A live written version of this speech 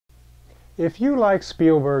If you like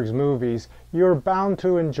Spielberg's movies, you're bound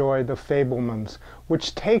to enjoy The Fabelmans,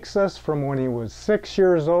 which takes us from when he was 6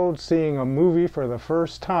 years old seeing a movie for the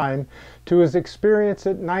first time to his experience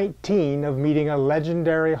at 19 of meeting a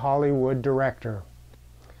legendary Hollywood director.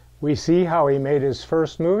 We see how he made his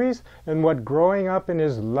first movies and what growing up in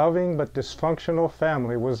his loving but dysfunctional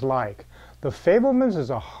family was like. The Fabelmans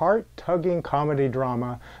is a heart-tugging comedy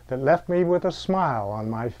drama that left me with a smile on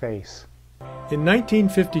my face. In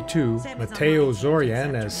 1952, Mateo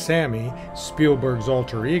Zorian as Sammy, Spielberg's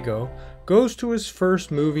alter ego, goes to his first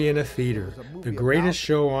movie in a theater, The Greatest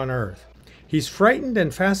Show on Earth. He's frightened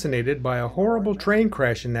and fascinated by a horrible train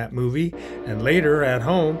crash in that movie, and later, at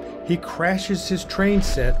home, he crashes his train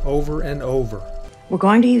set over and over. We're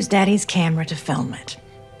going to use Daddy's camera to film it.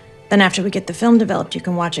 Then after we get the film developed, you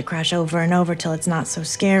can watch it crash over and over till it's not so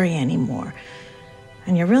scary anymore.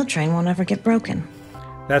 And your real train won't ever get broken.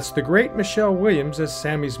 That's the great Michelle Williams as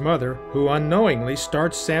Sammy's mother, who unknowingly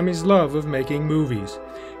starts Sammy's love of making movies.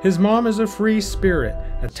 His mom is a free spirit,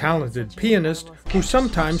 a talented pianist who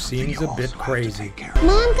sometimes seems a bit crazy.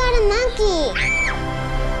 Mom got a monkey!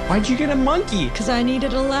 Why'd you get a monkey? Because I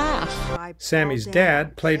needed a laugh. Sammy's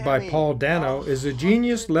dad, played by Paul Dano, is a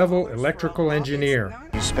genius-level electrical engineer.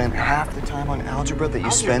 You spend half the time on algebra that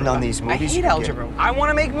you spend on these movies. I hate algebra. I want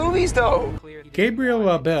to make movies, though. Gabriel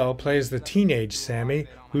LaBelle plays the teenage Sammy,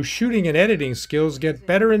 whose shooting and editing skills get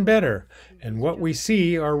better and better, and what we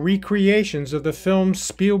see are recreations of the films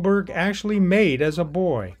Spielberg actually made as a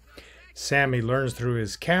boy. Sammy learns through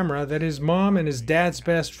his camera that his mom and his dad's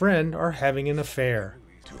best friend are having an affair.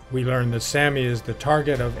 We learn that Sammy is the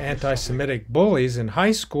target of anti-Semitic bullies in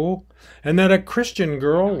high school, and that a Christian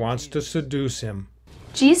girl wants to seduce him.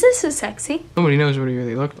 Jesus is sexy. Nobody knows what he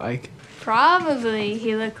really looked like. Probably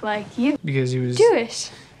he looked like you. Because he was Jewish.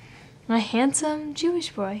 A handsome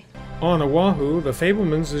Jewish boy. On Oahu, The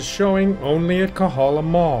Fabelmans is showing only at Kahala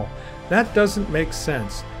Mall. That doesn't make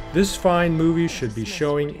sense. This fine movie should be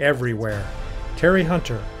showing everywhere. Terry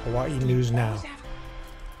Hunter, Hawaii News Now.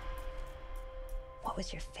 What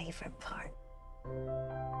was your favorite part?